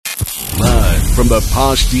from the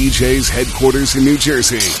POSH DJs headquarters in New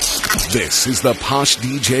Jersey. This is the POSH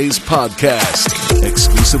DJs podcast,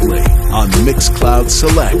 exclusively on Mixcloud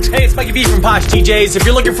Select. Hey, it's Mikey from POSH DJs. If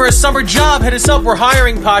you're looking for a summer job, hit us up. We're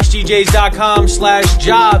hiring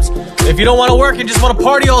poshdjs.com/jobs. If you don't want to work and just want to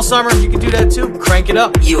party all summer, you can do that too. Crank it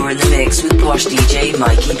up. You're in the mix with POSH DJ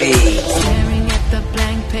Mikey B. Staring at the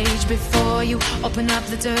blank page before you, open up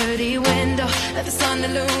the dirty window, let the sun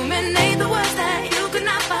illuminate the words that you could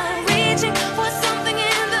not find. Reaching for something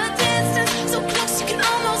in the distance, so close you can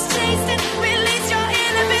almost taste it. Release your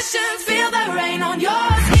inhibition, feel the rain on your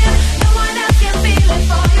skin. No one else can feel it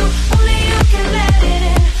for you, only you can let it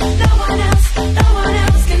in. No one else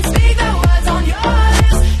can speak the words on your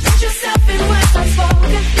lips. Put yourself in words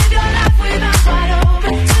unspoken, live your life with eyes wide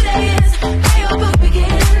open. Today is where your book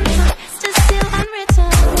begins. It's still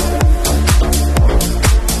unwritten.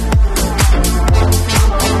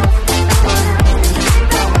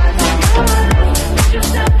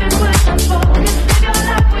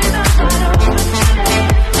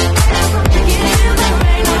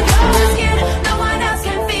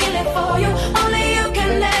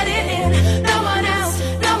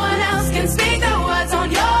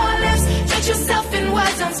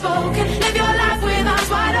 Live your life with eyes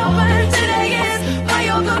wide open. Today is where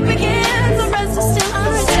your book begins. The rest is still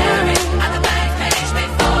unwritten. Staring at the blank page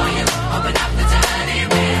before you, open up the dirty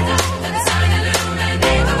window, let the sun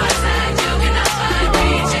illuminate the words that you cannot find.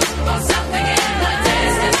 Reaching for something in the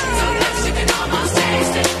distance, so close you can almost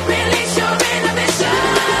taste it. Release your inhibition.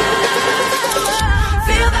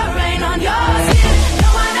 Feel the rain on your skin. No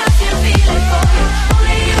one else can feel it for you,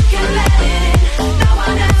 only you can let it in. No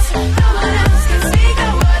one else can speak the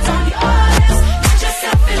words on your lips. Put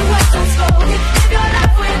yourself in words unspoken. Live your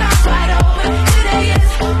life with eyes wide open. Today is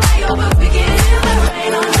where your book begins. The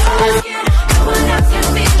rain on your skin. No one else can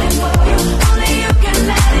feel it for you, only you can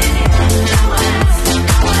let it in. No one else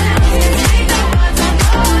can speak the words on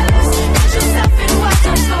your lips. Put yourself in words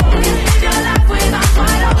unspoken. Live your life with eyes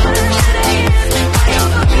wide open. Today is where your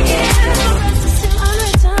book begins. The rest is still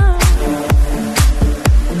unwritten.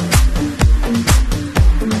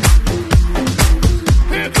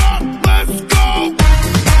 Hands up, let's go!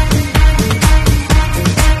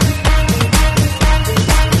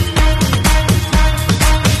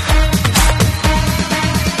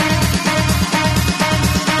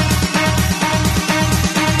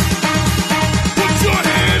 Put your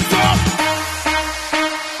hands up!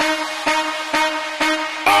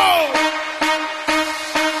 Oh!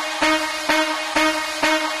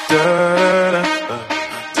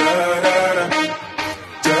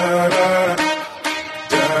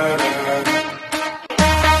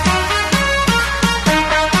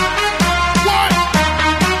 What?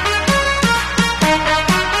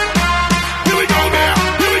 Here we go now.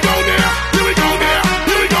 Here we go now. Here we go now.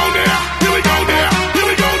 Here we go now. Here we go now. Here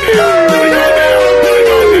we go now. Here we go now. Here we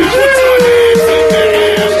go now. Put your hands in the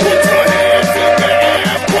air. Put your hands in the air.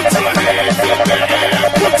 Put your hands in the air.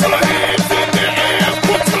 Put your hands. Put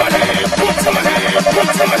your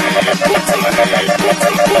hands. Put your hands. Put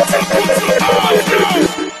your hands. Put your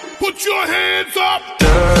hands. Put your hands up.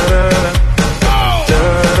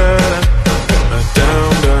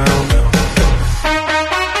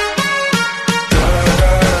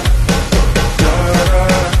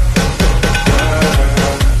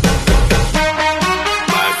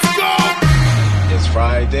 Let's go. It's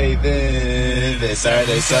Friday then, it's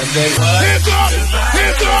Saturday, Sunday, what? Hands up!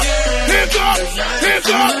 Hands up! Hands up!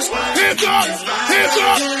 Hands up! Hands up! Hands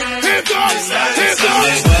up! Hands up! Hands up!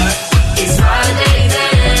 It's Friday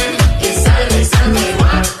then, it's Saturday, Sunday,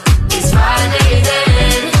 what? It's Friday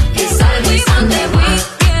then, it's Saturday, Sunday,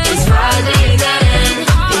 weekend. It's Friday then,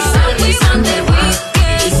 it's Saturday, Sunday, weekend.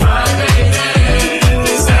 It's Friday then,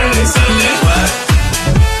 It's Saturday, Sunday, what?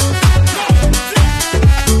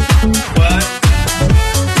 What?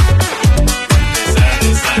 It's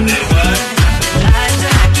Saturday, Sunday, what?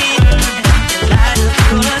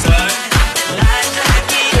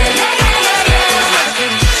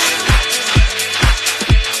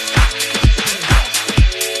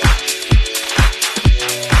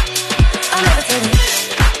 I'll never tell you.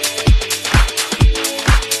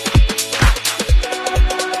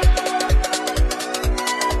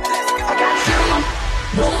 I got you,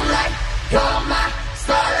 moonlight, you're my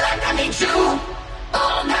starlight. I need you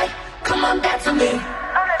all night. Come on, dance with me.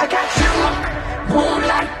 I got you,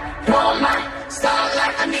 moonlight, you're my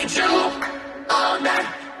starlight. I need you all night.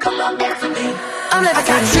 Come on, dance with me. I'll never I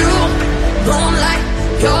got you, moonlight,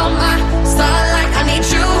 you're my starlight. I need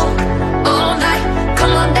you all night.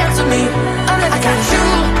 Come on, dance with me. I got you,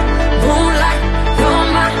 moonlight, you're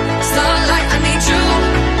my starlight. I need you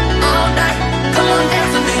all night. Come on,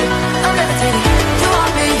 dance with me. I'll never tell you.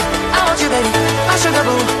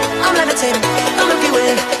 levitating, the Milky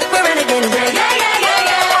Way, we're renegading. Yeah, yeah, yeah, yeah,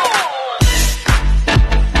 yeah.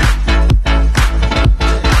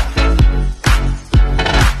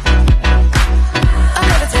 I'm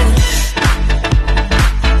levitating.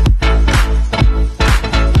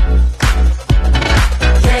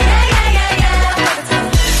 Yeah, yeah, yeah, yeah, yeah. I'm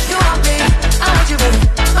levitating. You want me, I want you, baby.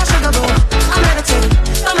 My sugar boo, I'm levitating,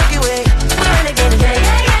 the Milky Way, we're renegading. Yeah,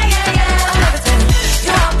 yeah, yeah, yeah, yeah. I'm levitating.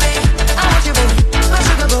 You want me, I want you, baby. My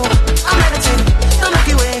sugar boo, I'm levitating, the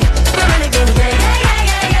Milky Way, we're renegading. Yeah, yeah, yeah,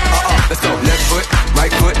 yeah, yeah. Let's go. Left foot,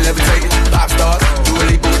 right foot, levitating. 5 stars, do a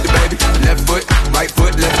leap with the baby. Left foot, right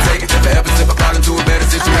foot, levitating. Never ever slip apart into a better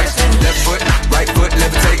situation. Left foot, right foot,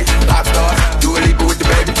 levitating. 5 stars, do a leap with the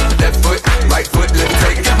baby. Left foot, right foot,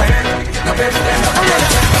 levitating. Now baby, stand up. 1,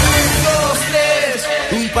 2, 3,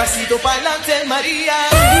 un pasito para adelante, María.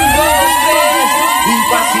 1, 2, 3, un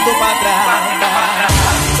pasito para atrás. Un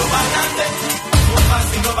pasito para adelante, un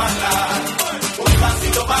pasito para atrás. Un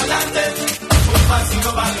pasito para adelante, un pasito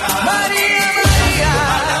para atrás. María, María.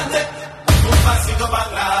 Un pasito para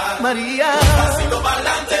atrás. María. Un pasito para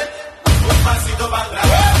adelante, un pasito para atrás.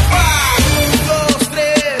 1, 2,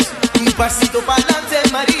 3, un pasito para adelante,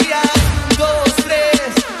 María. 1, 2,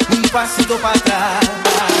 3, un pasito para atrás.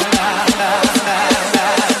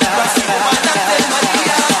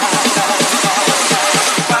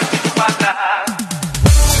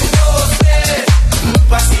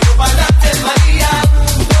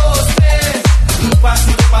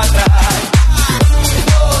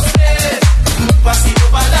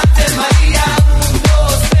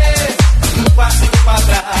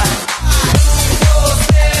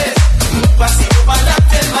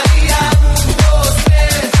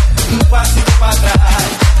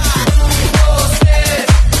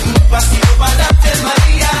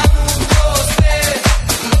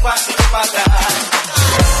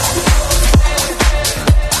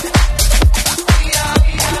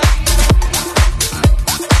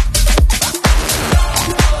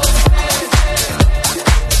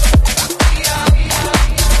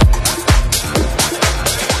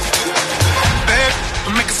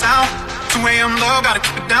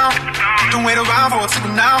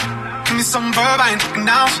 Some verb, I ain't talking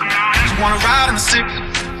now. You wanna ride in the 6,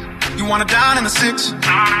 you wanna dine in the 6.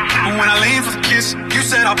 But when I lean for the kiss, you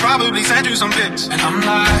said I'll probably send you some pics. And I'm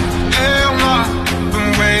like, hell no,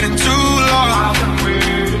 been waiting too long.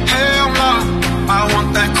 Hell no, I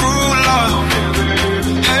want that cruel love.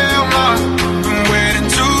 Hell no, been waiting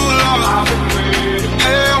too long.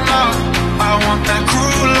 Hell no, I want that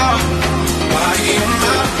cruel love. Body in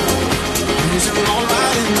my, losing all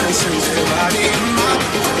my innocence. Body in my,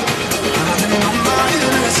 on my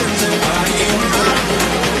innocence, body in my,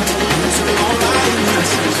 losing all my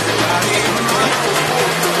innocence, body in my,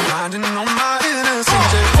 hiding on my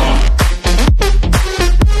innocence.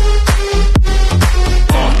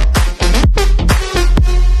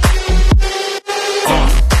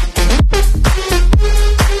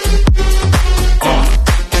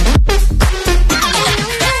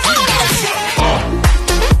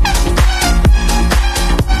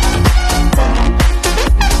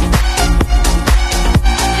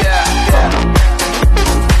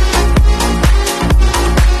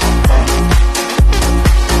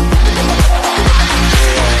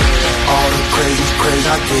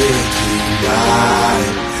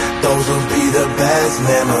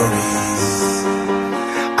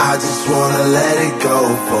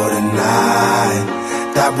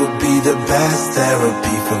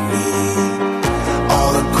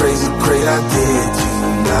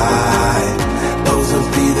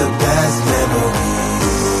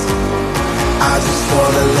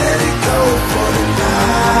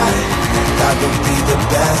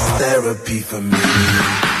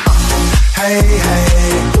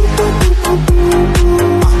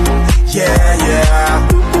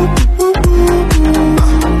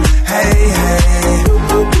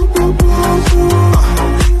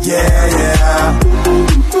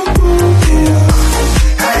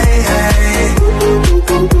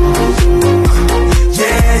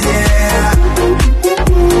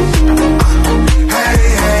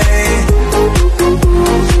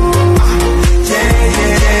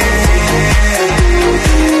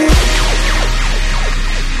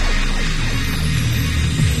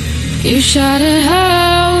 You shout it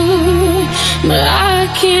out, but I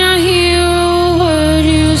can't hear a word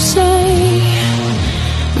you say.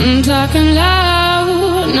 I'm talking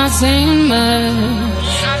loud, not saying much.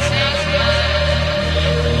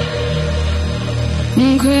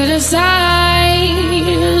 Criticize,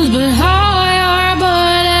 but how your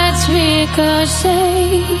bullets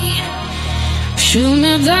ricochet. Shoot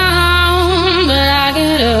me down, but I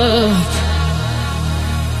get up.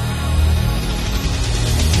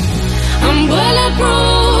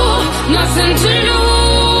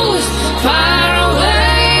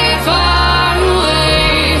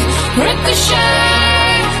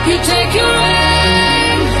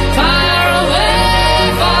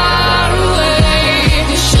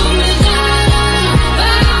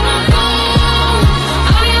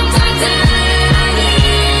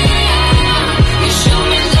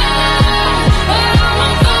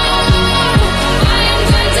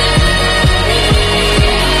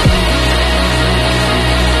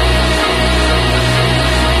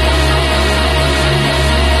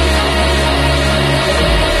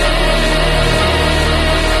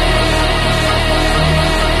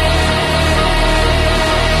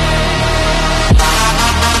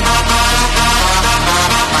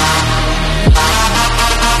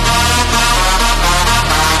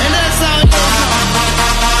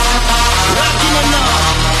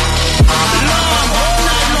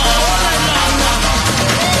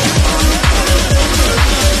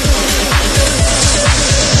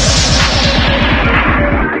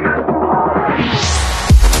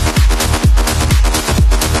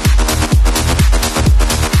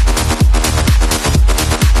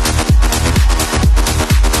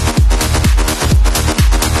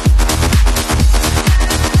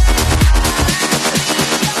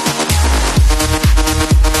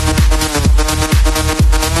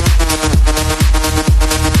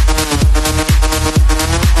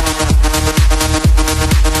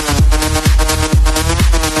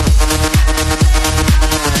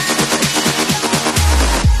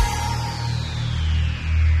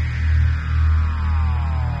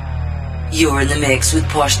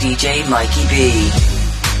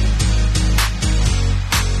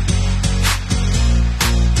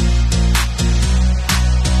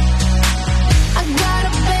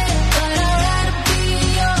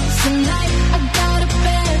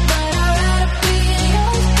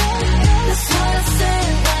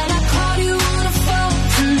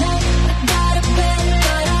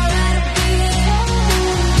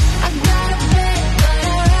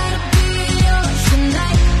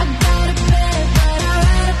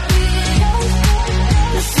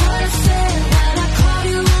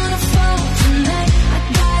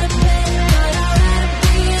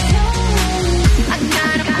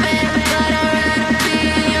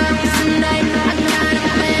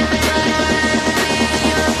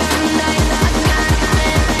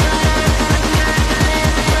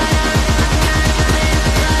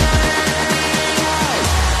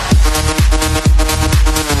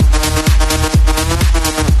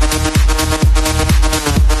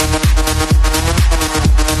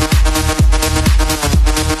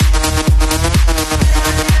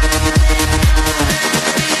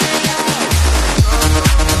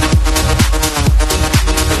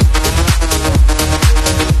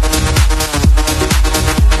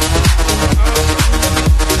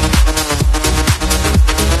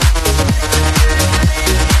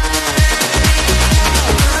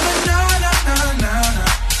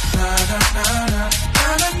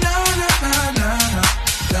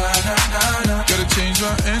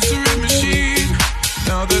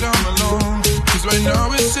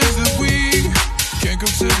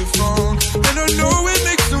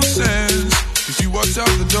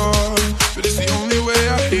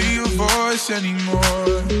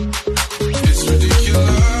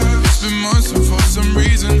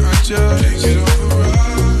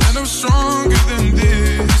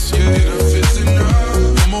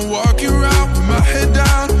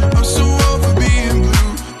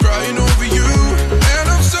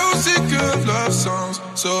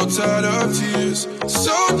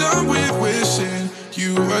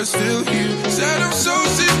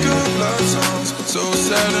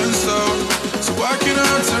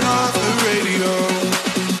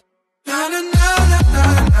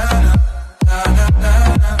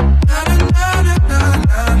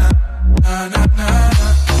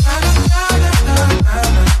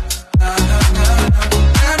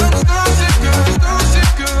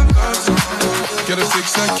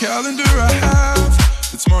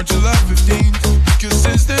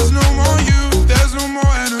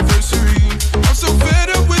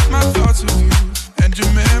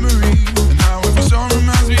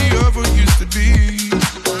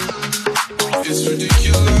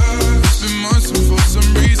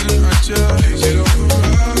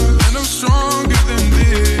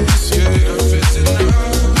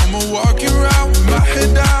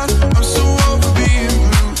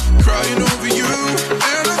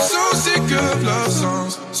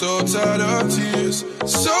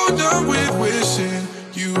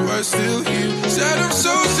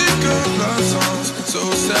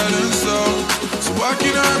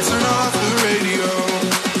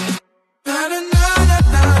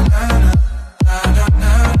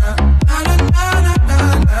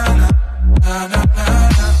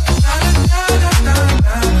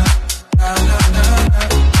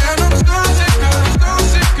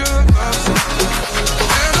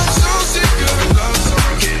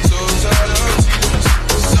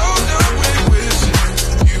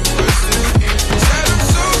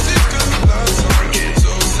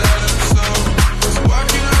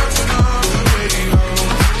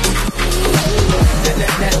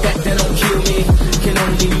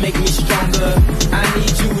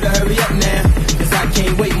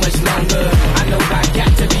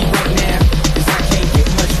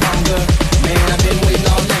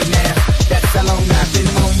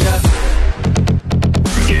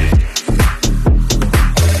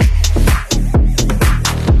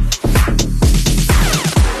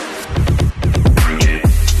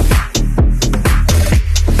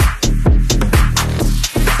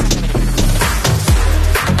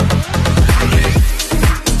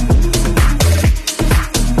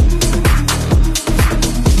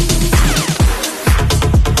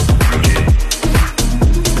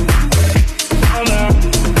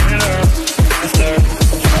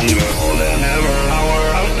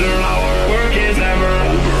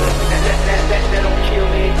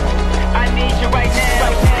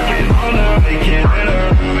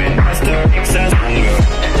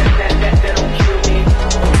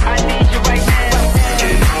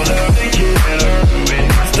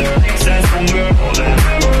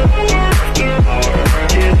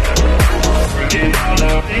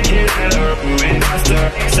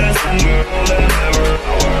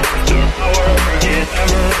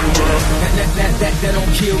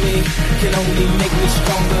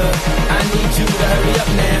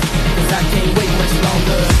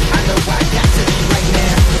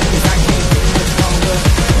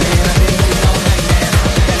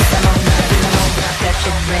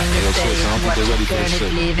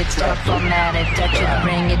 start, format it, touch it,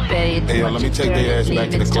 bring it, pay it. Hey, yo, let me take their ass back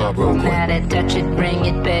to the club real quick. Format it, touch it, bring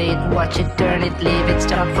it, pay it. Watch it, turn it, leave it,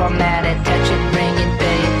 start, format it, touch it, bring it,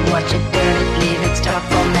 pay it. Watch it, turn it, leave it, start,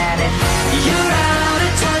 format it. You're out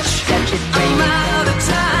of touch, touch it, bring I'm it, out of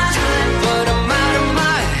time, but I'm out of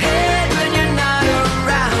my head when you're not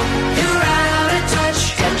around. You're out of touch,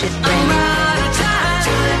 touch it, bring I'm it. out of time,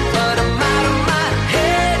 but I'm out of my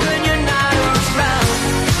head when you're not around.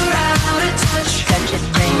 You're out of touch, Touch it,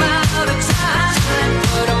 bring I'm it. out of time,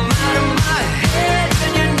 but I'm out of my head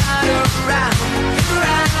when you're not around. You're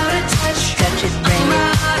out of touch, Touch it, bring I'm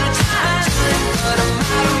it. out of time, but I'm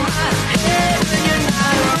out of my head when you're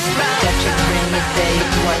not around. Touch it, bring it, babe.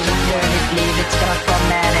 Watch it, turn it, leave it, start,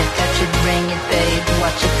 format it. Touch it, bring it, babe.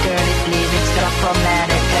 Watch it, turn it, leave it, start, format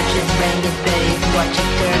it. Touch it, bring it, babe. Watch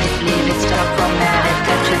it, turn it, leave it, start, format it.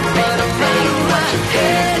 Touch it, bring it, babe. Watch it,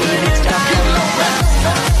 turn it, leave it, start, format it.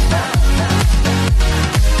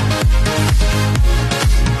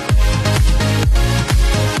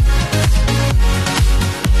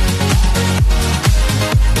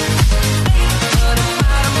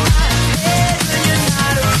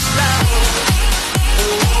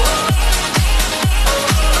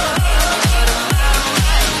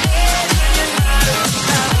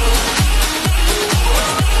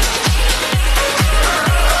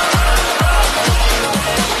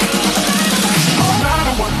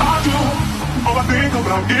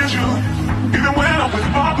 Is you. Even when I'm with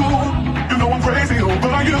my boo, you know I'm crazy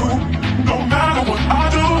over you. No matter what I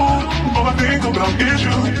do, all I think about is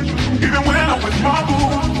you. Even when I'm with my boo,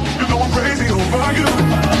 you know I'm crazy over you.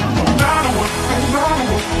 No matter what, no matter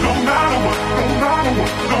what, no matter what, no matter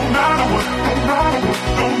what, no matter what, no matter what,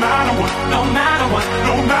 no matter what, no matter what,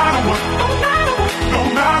 no matter what, no matter what, no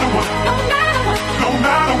matter what, no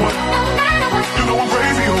matter what, no matter what, you know I'm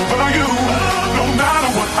crazy over you. No matter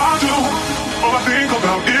what I do, all I think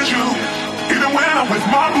about is you. Even when I'm with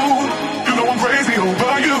my boo, you know I'm crazy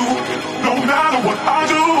over you. No matter what I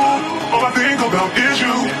do, all I think about is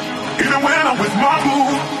you. Even when I'm with my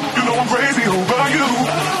boo, you know I'm crazy over you.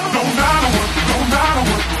 No matter what, no matter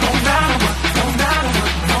what, no matter what, no matter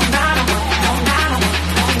what, no matter what, no matter what,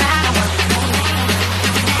 no matter what.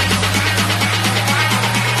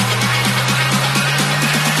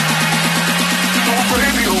 You know I'm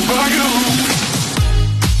crazy over you.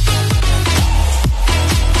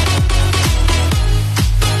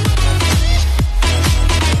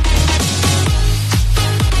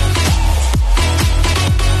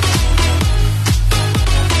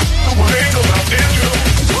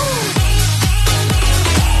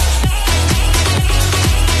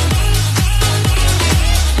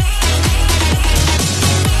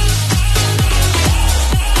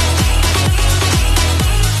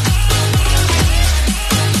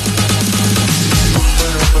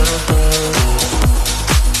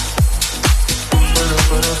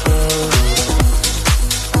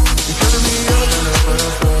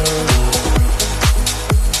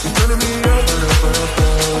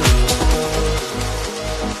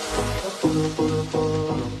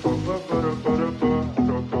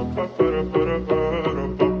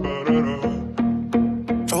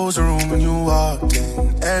 Close the room when you walked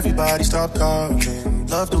in. Everybody stop talking.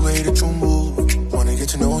 Love the way that you move. Wanna get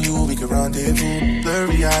to know you, we can rendezvous.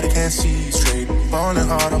 Blurry eyed, I can't see straight. Falling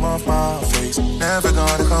hard, I'm off my face. Never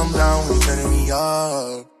gonna come down when you're turning me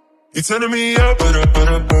up. You're turning me up, you're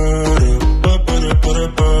turning me up,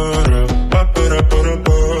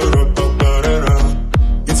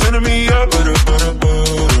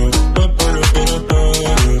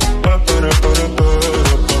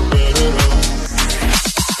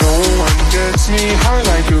 no one gets me high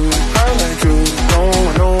like you, high like you. No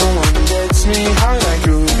one gets me high like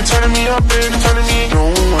you. You're turning me up, baby, turning me. No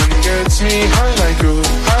one gets me high like you,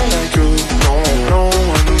 high like you. No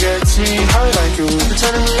one gets me high like you. You're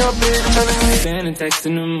turning me up, baby, turning me. Standing text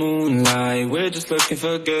in the moonlight, we're just looking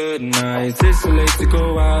for good nights. It's too late to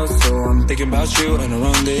go out, so I'm thinking about you and a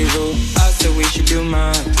rendezvous. I said we should do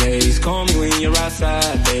my place. Call me when you're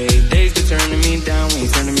outside, babe. Days be turning me down when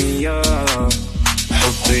you're turning me up.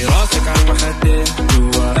 حطي راسك على المخدة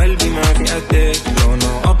جوا قلبي ما في قدك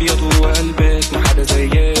لونه أبيض وقلبك ما حدا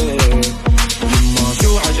زيك يما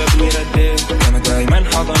شو عجبني ردك أنا دايما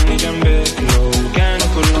حضني جنبك لو كانوا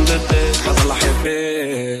كلهم ضدك حضل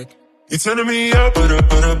أحبك. You're turning me up, you're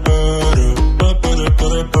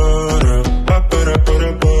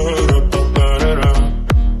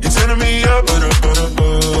turning me up,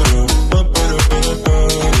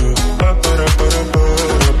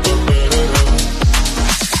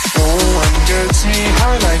 gets me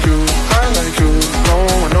high like you, high like you. No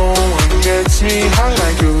one gets me high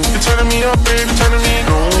like you. You're turning me up, baby, turning me.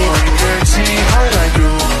 No one gets me high like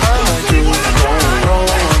you, high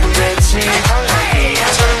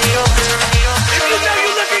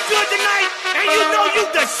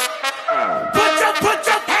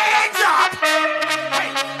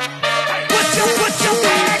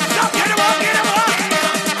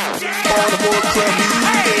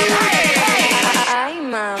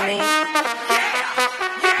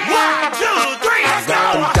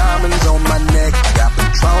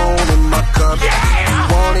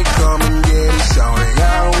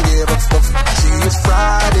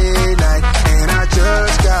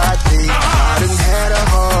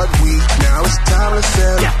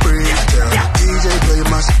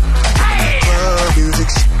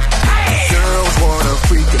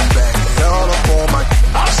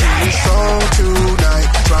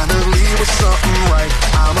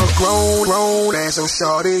grown ass and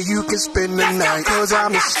shorty, you can spend the night. Cause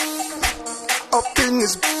I'm the up in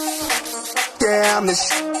this. Yeah, I'm the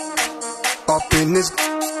up in this.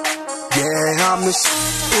 Yeah, I'm the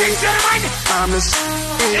I'm the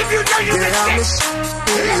yeah, I'm the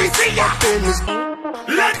up in this.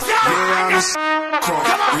 Yeah, I'm the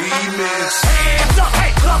remix. Hands up,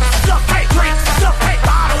 hey, look, hey, drinks up, hey,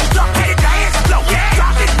 bottles up, hey, dance slow,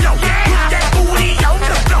 drop it low, put that booty on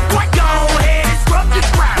the floor. What? Go ahead and scrub the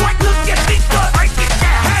ground. What? Look at me, break it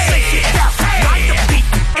down, shake it out, like a beat,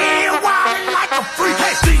 and wild like a freak.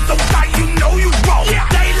 Hey, please don't fight, you know you wrong.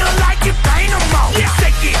 They look like you ain't them all.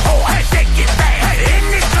 Shake it hard, hey, shake it fast. In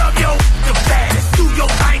this club, yo, the baddest. Do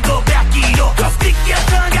your thing, go back it up. Go stick your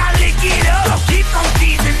tongue, I lick it up. Go keep on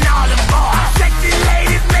teasing all the bars. Sexy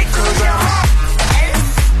ladies make them jump.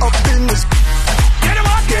 Up in this. Get 'em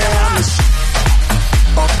up, get 'em up.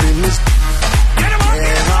 Up in this. Get 'em up,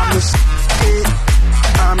 get 'em up.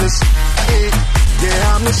 I'm this.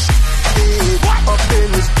 Yeah, I'm this. Up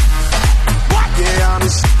in this. Yeah, I'm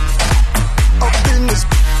this. Up in this.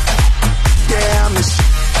 Yeah, I'm this.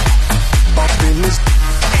 Up in this.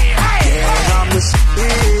 Yeah, I'm this.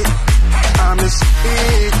 I'm this.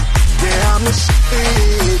 Yeah, I'm this.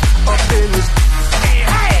 Up in this.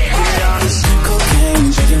 Yeah, I'm this. Cocaine,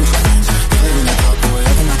 drinking with your friends. You're living a dog, boy,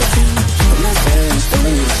 like another friend. I'm not fast, don't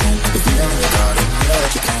need a cent. If you never got it, you know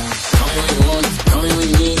that you can. Call me when you want, call me when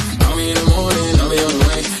you need. Call me in the morning, I'll be on the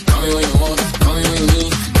way. Call me when you want, call me when you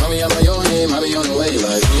need. Call me out by your name, I'll be on the way.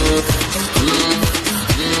 Like,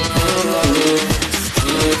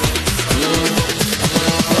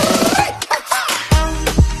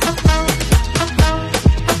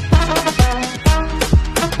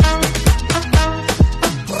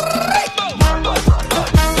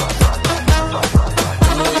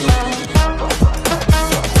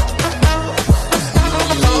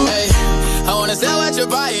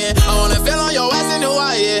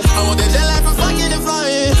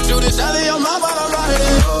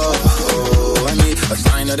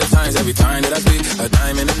 every time that I speak, a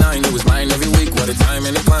dime and a nine, it was mine every week. What a time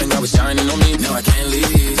and a climb, I was shining on me. Now I can't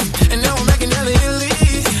leave, and now I'm making hella Italy.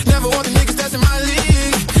 Never want the niggas that's in my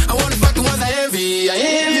league. I wanna fuck the ones I envy.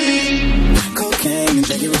 Cocaine and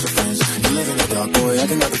drinking with your friends. You live in the dark, boy, I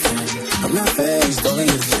can never pretend. I'm not fast, don't let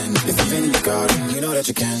it in. If you've been in your garden, you know that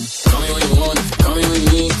you can. Call me when you want, call me when you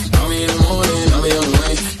need. Call me in the morning, I'll be on the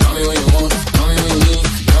way. Call me when you want, call me when you need.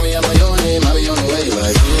 Call me out by your name, I'll be on the way.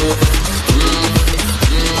 Like,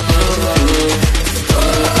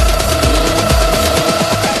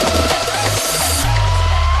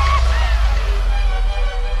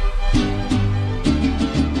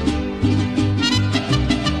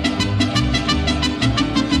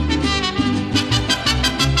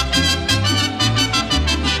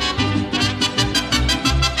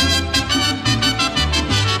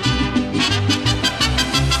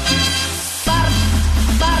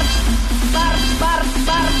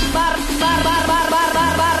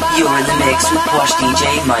 You're in the mix with POSH DJ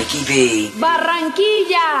Mikey B.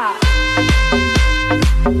 Barranquilla.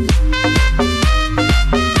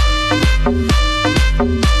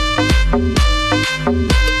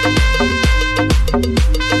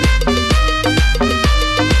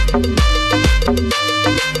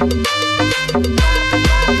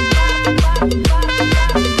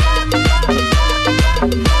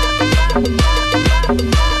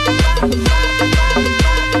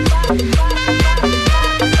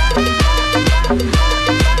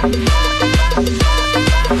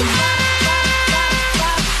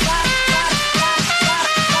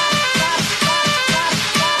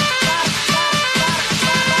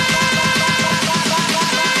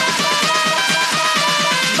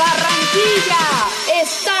 Barranquilla.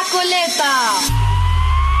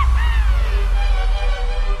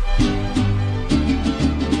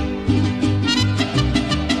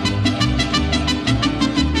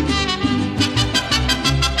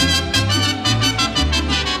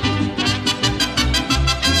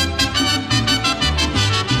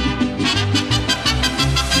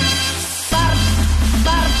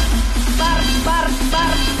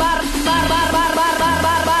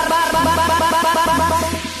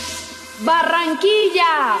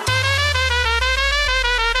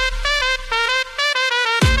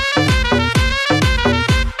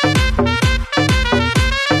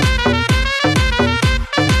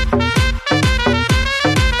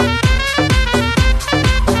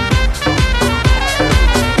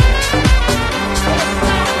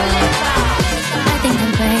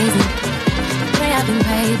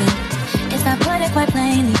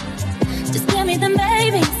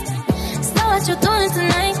 What you doing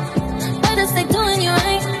tonight? Better stay doing you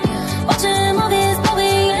right.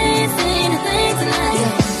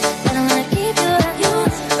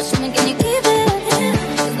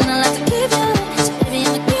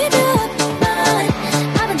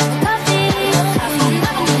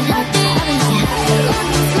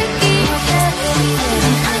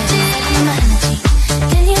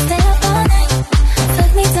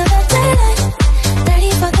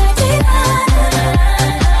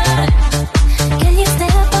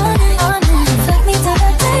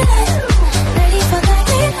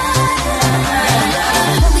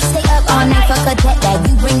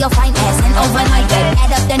 bring your fine ass and overnight that.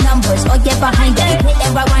 Add up the numbers or get behind that. Hit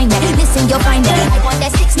and rewind that. Listen, you'll find that. I want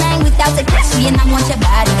that 6'9" without the cashy, and I want your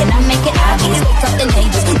body, and I make it obvious. Wake up the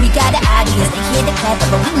neighbors, we got an audience. They hear the clap,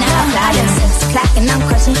 but we not flying. 6 o'clock and I'm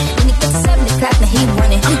crushing. When it gets 7 o'clock, now he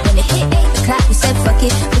running. When it hit 8 o'clock, we said fuck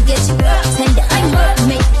it. Forget you up, tender. I'm work,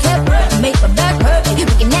 make it cap work, make my back hurt. We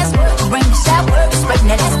can ask work, bring the shower, spreading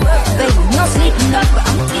that ass work, baby. No sleeping up, but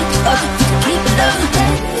I'm keeping up. You can keep it up.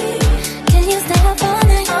 Can you stay up all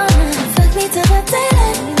night? Fuck me till the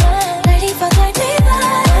daylight. Ready for 35.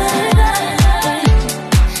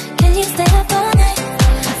 Can you stay up all night?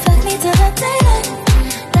 Fuck me till the daylight.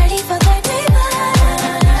 Ready for 35.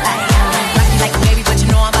 Like a baby, but you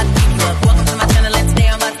know I'm about to beat you up. Welcome to my channel, let's stay.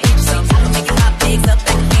 I'm about to eat you some. I can make it hot, pigs up,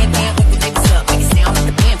 back in, hook your niggas up. Make it sound like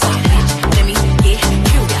the band talking, bitch. Let me get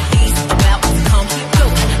you. He's about to come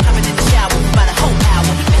through. Hopping in the shower for about a whole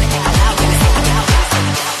hour. Finna act out, finna act out.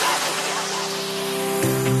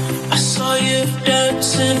 I saw you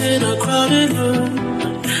dancing in a crowded room.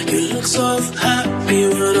 You look so happy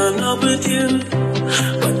when I'm not with you.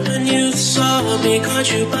 But then you saw me, caught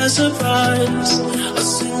you by surprise. A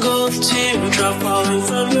single teardrop falling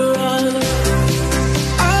from your eye.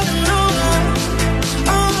 I don't know why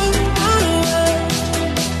I run away.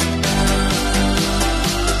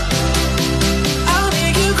 I'll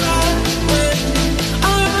make you cry when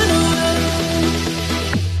I run away.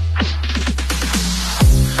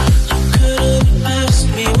 Could've asked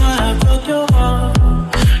me why I broke your heart.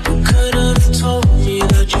 You could've told me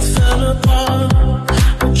that you fell apart.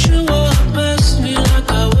 But you all-messed me like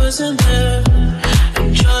I wasn't there, and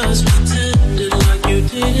just pretended like you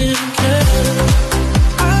didn't care.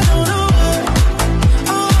 I don't know why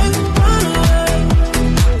I run away.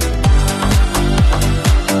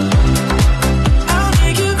 I'll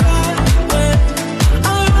make you cry when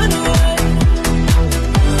I run away.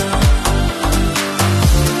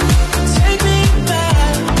 Take me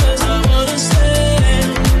back, 'cause I wanna stay.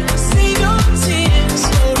 See your tears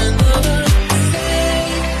for another day.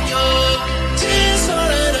 Your tears for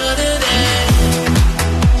another day.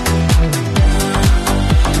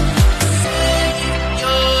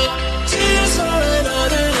 Your tears for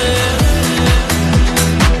another day.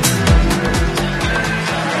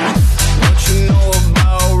 What you know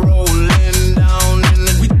about rolling down in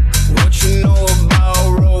the deep? What you know about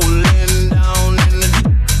rolling down in the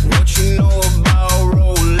deep? What you know about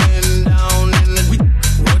rolling down in the deep?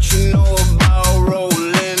 What you know about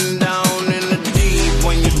rolling down in the deep?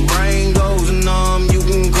 When your brain goes numb, you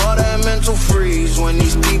can call that mental freeze. When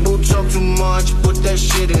these people talk too much, put that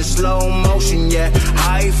shit in slow motion. Yeah,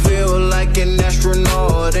 I feel like an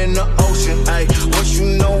astronaut in the ocean. Ay, what you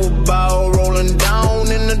know about rolling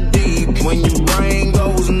down in the deep? When your brain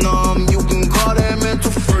goes numb, you can call that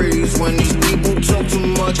mental freeze. When these people talk too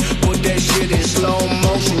much, put that shit in slow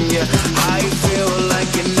motion. Yeah, I feel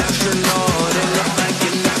like an astronaut in the, like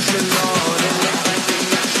an astronaut in the, like an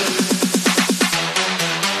astronaut.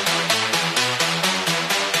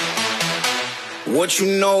 What you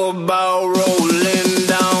know about rolling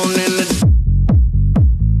down in the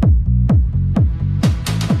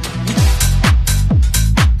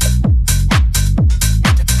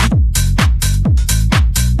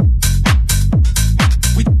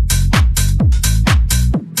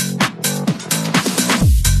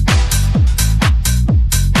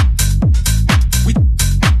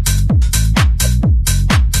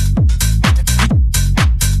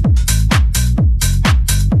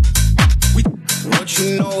What you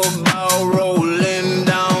know about rolling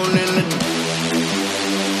down in the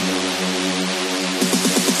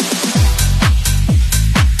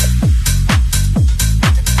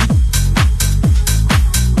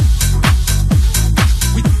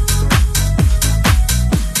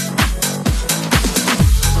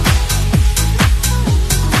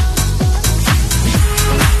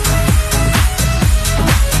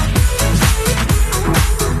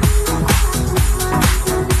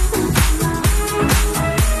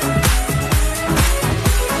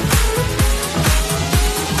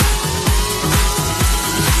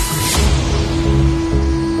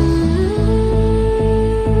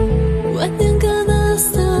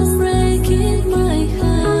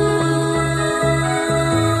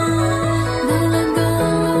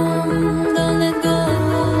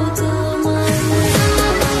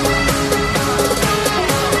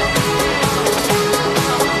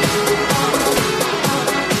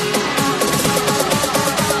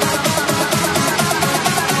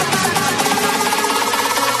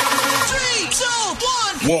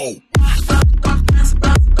Whoa.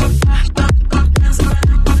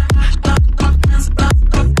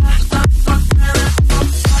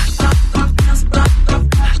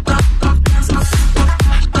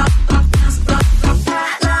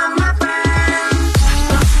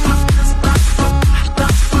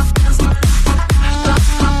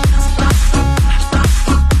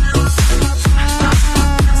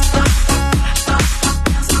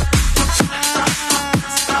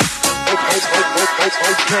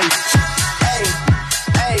 Okay. Hey,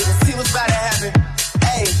 hey, let's see what's about to happen.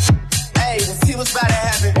 Hey, hey, let's see what's about to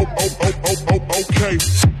happen. Okay.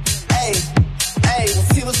 Hey, hey, let's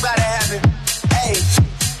see what's about to happen. Hey,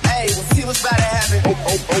 hey, let's see what's about to happen.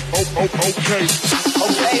 Okay.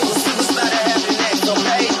 Okay, we'll see what's about to happen next,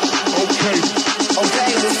 okay? Okay.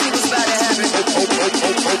 Okay, we'll see what's about to happen.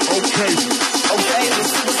 Okay. Okay, we'll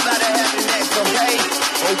see what's about to happen next, okay?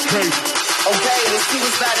 Okay. Okay, we'll see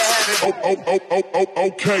what's about to happen.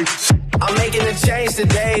 Okay. I'm making a change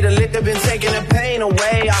today. The liquor been taking the pain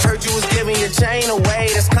away. I heard you was giving your chain away.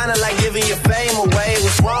 That's kinda like giving your fame away.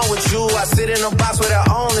 What's wrong with you? I sit in a box where the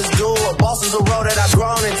owners do. A boss is a role that I've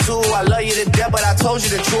grown into. I love you to death, but I told you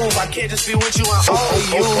the truth. I can't just be with you, I owe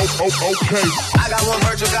you. Okay. I got one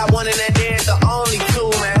Virgil, got one in that day. It's the only two,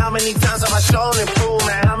 man. How many times have I shown and proved,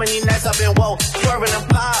 man? How many nights I've been woke, swerving them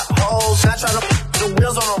potholes, not trying to the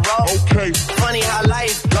wheels on the road. Okay. Funny how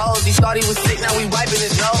life goes. He thought he was sick, now we wiping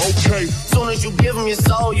his nose. Okay. Soon as you give him your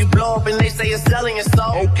soul, you blow up and they say you're selling your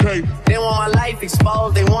soul. Okay. They want my life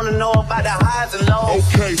exposed. They want to know about the highs and lows.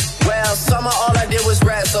 Okay. Well, summer all I did was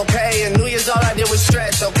rest, okay? And New Year's all I did was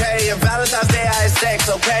stretch, okay? And Valentine's Day I had sex,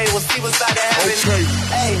 okay? We'll see what's about to happen. Okay.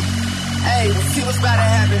 Hey, hey, we'll see what's about to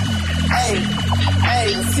happen. Hey,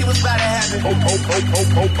 hey, we'll see what's about to happen.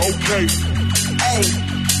 Okay. Hey,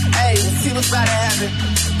 hey, we'll see what's about to happen.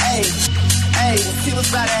 Hey, hey, we'll see what's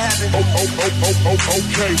about to happen. Okay.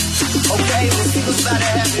 Okay, we'll see what's about to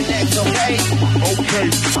happen next, okay? Okay.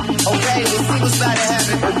 Okay, we'll see what's about to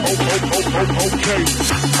happen. Okay.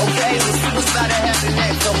 Okay, we'll see what's about to happen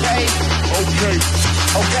next, okay? Okay.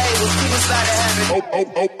 Okay, we'll see what's about to happen.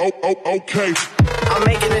 Okay. I'm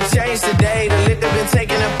making a change today. The liquor been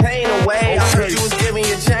taking the pain away. I heard you was giving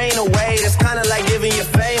your chain away. That's kinda like giving your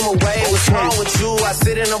fame away. What's wrong with you? I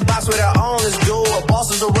sit in a box where the owners do. A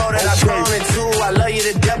boss is a role that I've grown into. I love you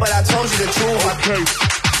to death, but I told you the truth. Okay.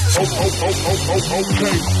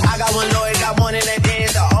 Okay. I got one lawyer, got one in that day.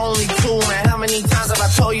 It's the only two, man. How many times have I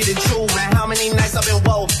told you the truth, man? How many nights I've been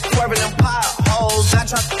woke, swerving them potholes. I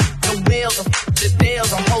try the wheels, the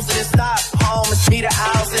deals. I'm posted in Stockholm. It's me, the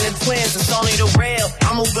Owls, and the twins. It's only the real.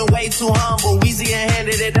 I'm moving way too humble. Weezy and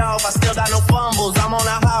handed it off. I still got no fumbles. I'm on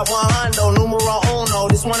a hot 100, numero uno.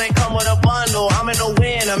 This one ain't come with a bundle. I'm in the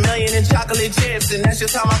win, $1 million in chocolate chips, and that's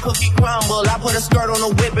just how my cookie crumble. I put a skirt on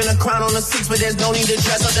the whip and a crown on the 6, but there's no need to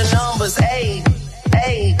dress up the numbers. Hey,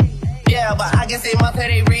 hey, yeah, but I guess they must have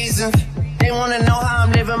their reasons. They wanna know how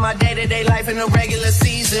I'm living my day-to-day life in the regular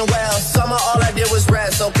season. Well, summer all I did was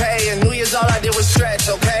rest, okay? And New Year's all I did was stretch,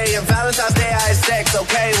 okay? And Valentine's Day I had sex,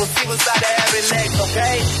 okay? We'll see what's about to happen next,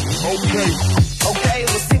 okay? Okay. Okay,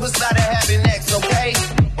 we'll see what's about to happen next, okay?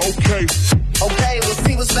 Okay. Okay, we'll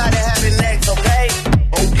see what's about to happen next, okay?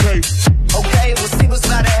 Okay. Okay, we'll see what's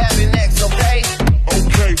about to happen next, okay?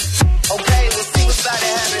 Okay. Okay, we'll see what's about to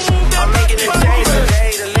happen. I'm making a change today.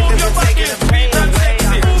 The liquor been taking the pain away. I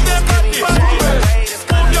heard you was giving your chain away. That's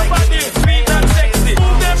kinda like giving your fame away.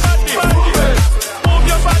 Move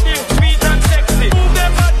your body, sweet and sexy. Move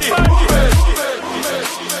their body,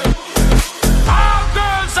 all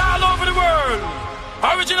girls all over the world.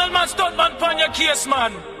 Original man, stunt man, pan your case,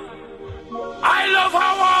 man. I love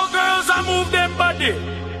how all girls are move their body.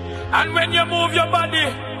 And when you move your body,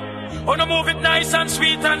 wanna move it nice and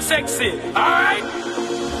sweet and sexy. Alright?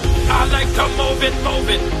 I like to move it, move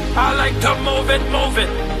it. I like to move it, move it.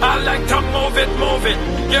 I like to move it, move it.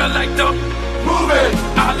 You like to move it.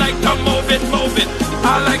 I like to move it, move it.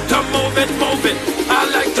 I like to move it, move it. I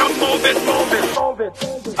like to move it, move it, move it.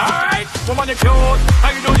 Alright? Woman, you cute.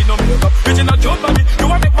 I don't need no makeup. Original cute body. You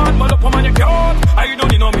want make man mother. Woman, you cute. I don't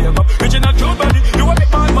need no makeup. Original cute body. You want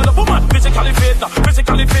make man mother. Woman, physically fit.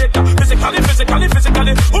 Physically fit. Physically.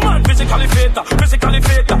 Woman, physically fit. Physically.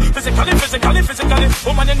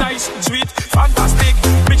 Woman, you nice, sweet, fantastic.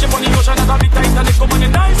 Bitch up on the ocean as a big Titanic. Woman, you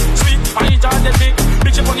nice, sweet, energetic.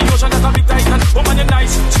 Bitch up on the ocean as a big Titanic. Woman, you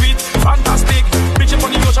nice, sweet, fantastic. Bitch up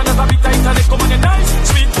on the ocean as a big Titanic. Woman, you nice,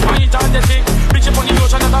 sweet, energetic. Bitch up on the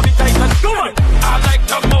ocean as a big Titanic. Woman, I like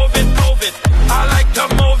to move it, move it. I like to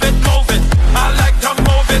move it, move it. I like to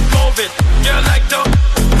move it, move it. You like to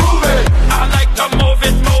move it. I like to move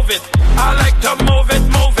it, move it. I like to move it,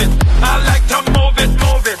 move it. I like to move it,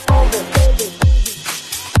 move it, move it.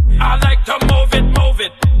 I like to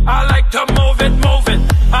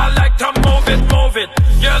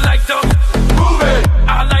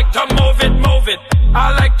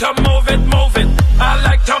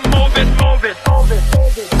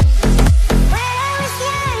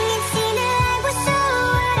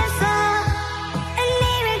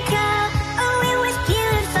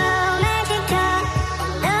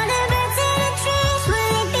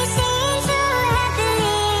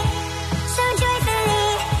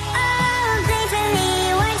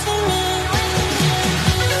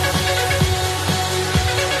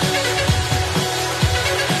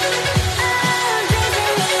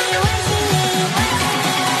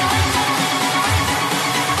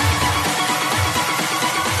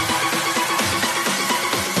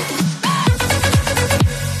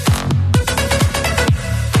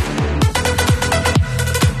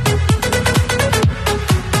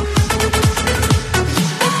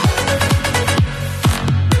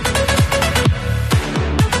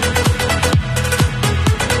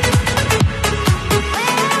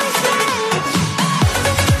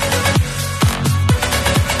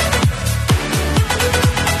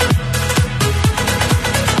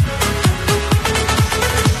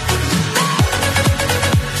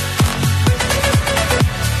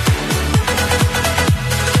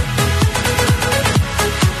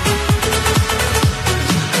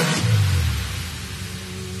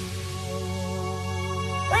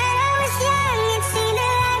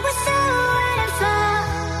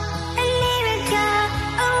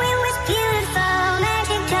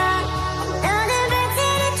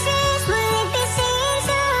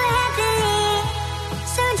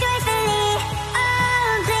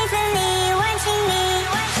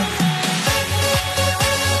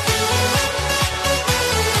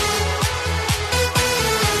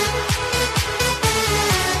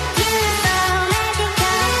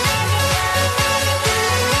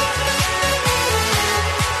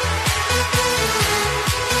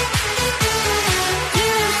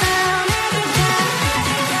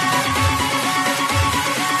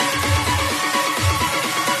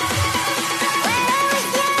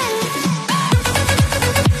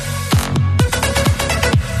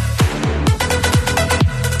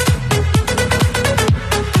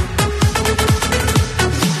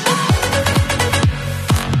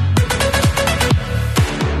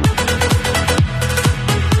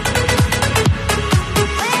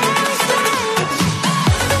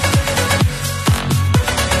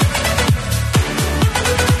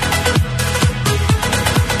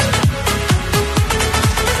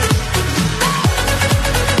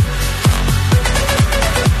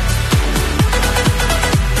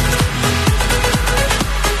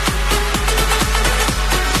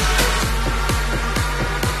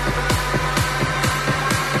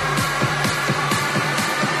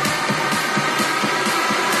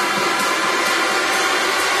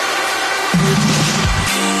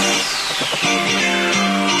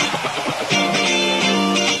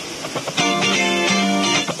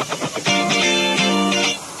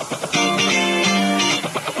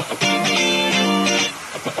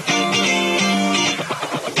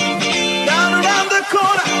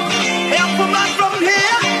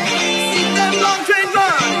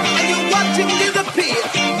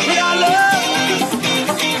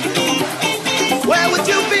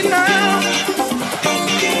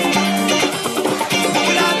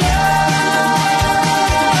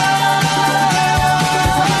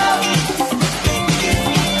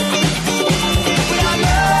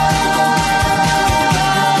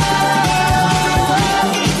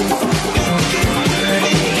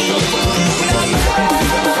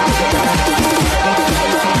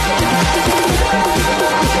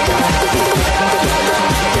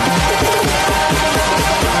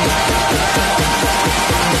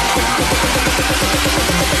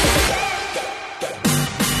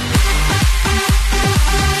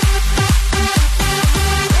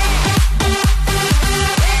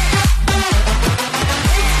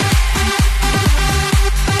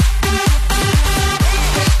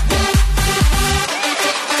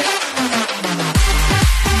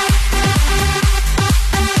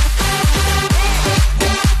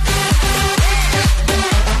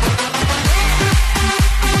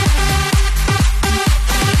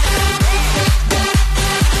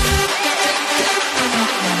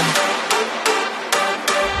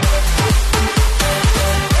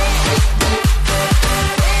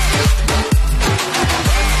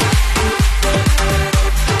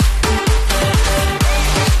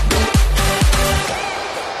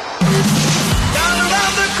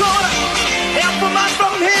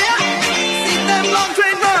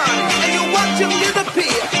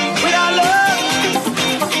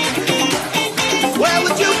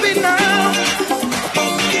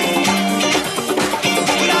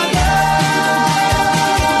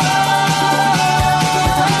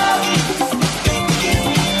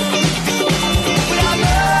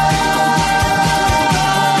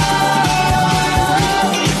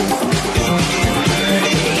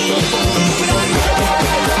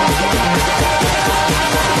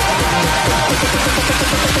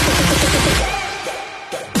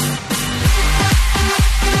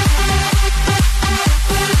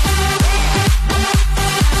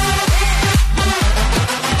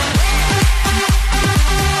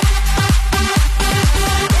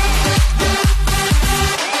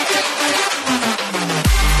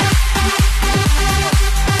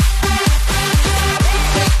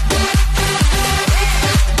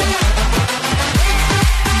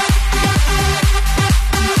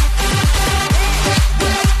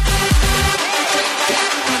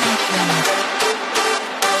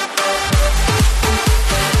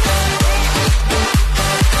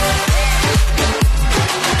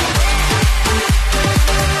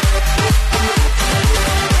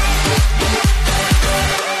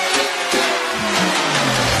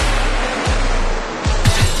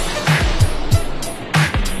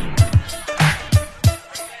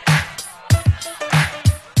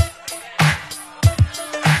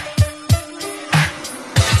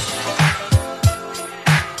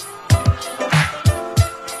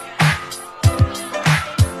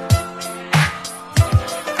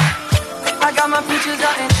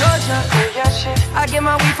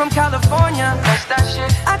from California, that's that shit.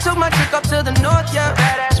 I took my chick up to the north, yeah,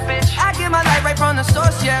 badass bitch. I get my light right from the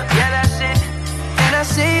source, yeah, that's it. And I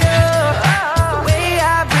see you, the way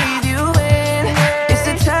I breathe you in, it's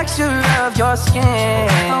the texture of your skin.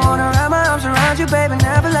 I wanna wrap my arms around you, baby,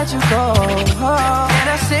 never let you go. And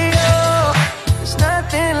I see you, there's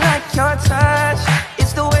nothing like your touch.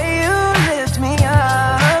 It's the way you lift me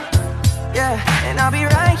up, yeah. And I'll be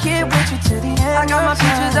right here with you to the end. I got my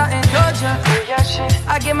peaches out in Georgia, yeah, shit.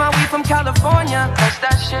 I get my weed from California, that's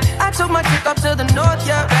that shit. I took my chick up to the north,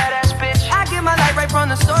 yeah, badass bitch. I get my light right from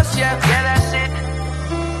the source, yeah, that's it.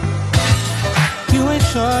 You ain't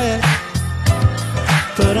sure yet,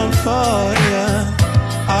 but I'm for ya.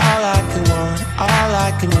 All I can want, all I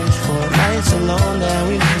can wish for. Nights alone that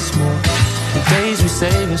we miss more. The days we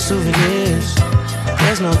save as souvenirs.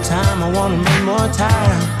 There's no time, I wanna make more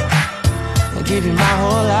time. I'll give you my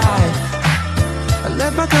whole life. I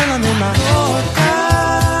left my girl, I'm in my Yorker.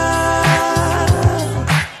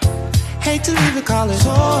 Hate to leave it, call it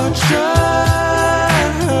torture.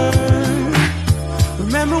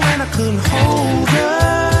 Remember when I couldn't hold her?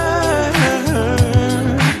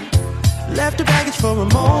 Left the baggage for a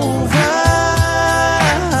mover.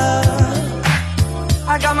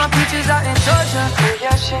 I got my peaches out in Georgia,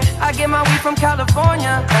 yeah, shit. I get my weed from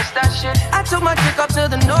California, that's that shit. I took my chick up to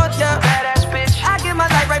the north, yeah, badass bitch. I get my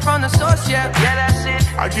light right from the source, yeah, that's it.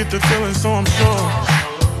 I get the feeling, so I'm sure.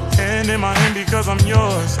 Hand in my hand because I'm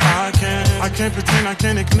yours. I can't pretend, I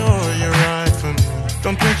can't ignore. You're right for me.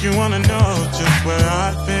 Don't think you wanna know just where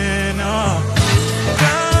I've been. Don't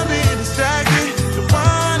be distracted. The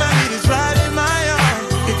one I need is right in my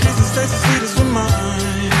arms. Your kisses taste the sweetest with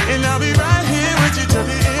mine, and I'll be right here with you till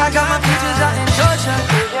the end. I got my peaches out in Georgia,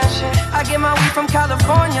 yeah, shit. I get my weed from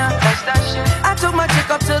California, that's that shit. I took my chick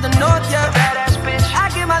up to the north, yeah, badass bitch. I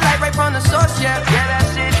get my light right from the source, yeah,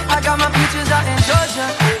 that's it. I got my peaches out in Georgia,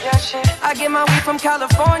 yeah, shit. I get my weed from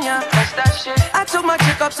California, that's that shit. I took my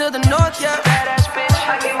chick up to the north, yeah, badass bitch.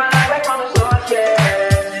 I get my light right from the source, yeah.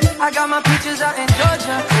 I got my peaches out in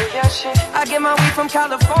Georgia, yeah, shit. I get my weed from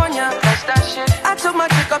California, that's that shit. I took my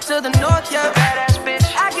chick up to the north, yeah, badass bitch.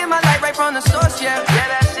 I get my light right from the source, yeah,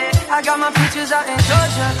 that's it. I got my peaches out in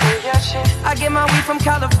Georgia, yeah, shit. I get my weed from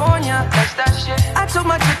California, that's that shit. I took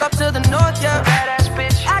my chick up to the north, yeah, badass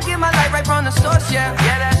bitch. I get my light right from the source, yeah,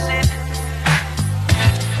 that's it.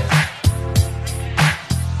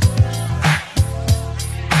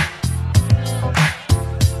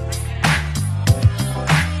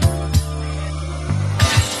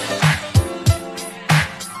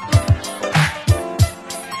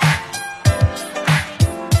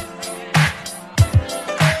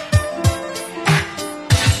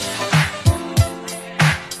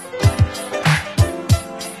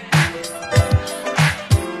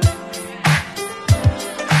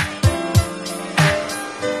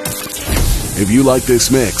 If you like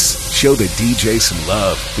this mix, show the DJ some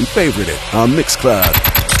love and favorite it on Mixcloud.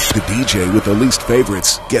 The DJ with the least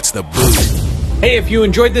favorites gets the boot. Hey, if you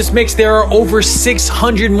enjoyed this mix, there are over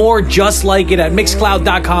 600 more just like it at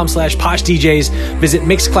mixcloud.com/poshdjs. Visit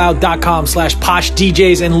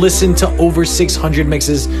mixcloud.com/poshdjs and listen to over 600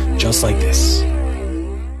 mixes just like this.